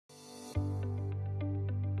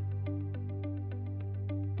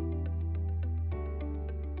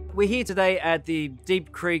We're here today at the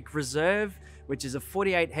Deep Creek Reserve, which is a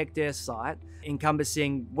 48-hectare site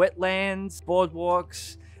encompassing wetlands,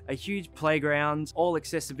 boardwalks, a huge playground, all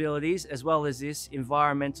accessibilities, as well as this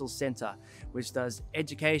environmental centre, which does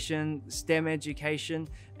education, STEM education,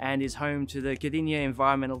 and is home to the Cardinia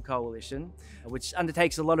Environmental Coalition, which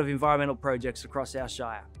undertakes a lot of environmental projects across our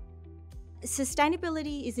shire.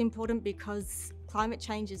 Sustainability is important because climate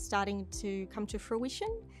change is starting to come to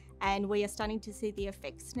fruition and we are starting to see the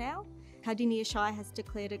effects now. Cardinia Shire has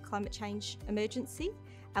declared a climate change emergency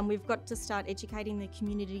and we've got to start educating the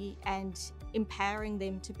community and empowering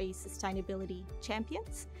them to be sustainability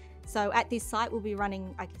champions. So at this site we'll be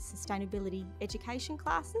running, sustainability education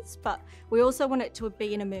classes, but we also want it to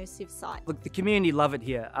be an immersive site. Look, the community love it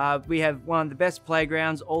here. We have one of the best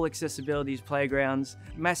playgrounds, all accessibilities playgrounds,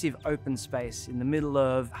 massive open space in the middle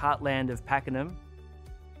of heartland of Pakenham.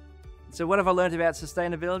 So what have I learned about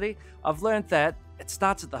sustainability? I've learned that it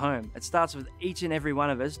starts at the home. It starts with each and every one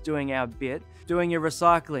of us doing our bit, doing your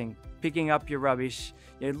recycling, picking up your rubbish,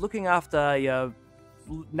 looking after your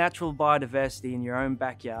natural biodiversity in your own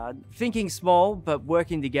backyard, thinking small but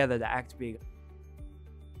working together to act big.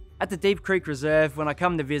 At the Deep Creek Reserve, when I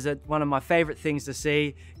come to visit, one of my favourite things to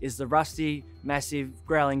see is the rusty, massive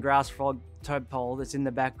growling grass frog tadpole that's in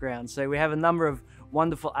the background. So we have a number of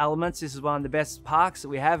wonderful elements. This is one of the best parks that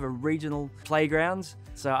we have, a regional playgrounds.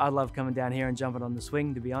 So I love coming down here and jumping on the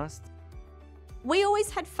swing, to be honest. We always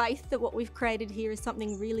had faith that what we've created here is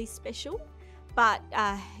something really special, but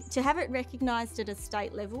to have it recognised at a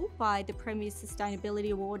state level by the Premier's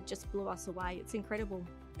Sustainability Award just blew us away. It's incredible.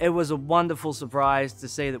 It was a wonderful surprise to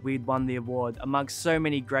see that we'd won the award amongst so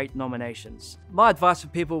many great nominations. My advice for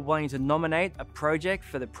people wanting to nominate a project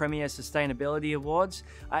for the Premier Sustainability Awards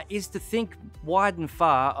is to think wide and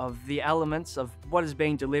far of the elements of what is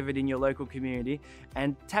being delivered in your local community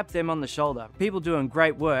and tap them on the shoulder. People doing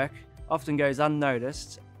great work often goes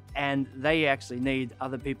unnoticed, and they actually need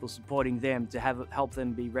other people supporting them to help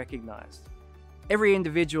them be recognised. Every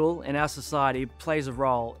individual in our society plays a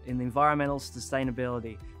role in environmental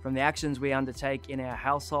sustainability, from the actions we undertake in our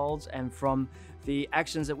households and from the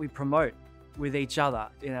actions that we promote with each other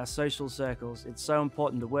in our social circles. It's so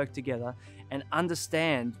important to work together and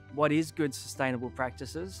understand what is good sustainable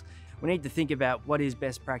practices. We need to think about what is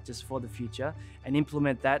best practice for the future and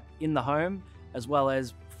implement that in the home as well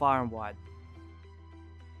as far and wide.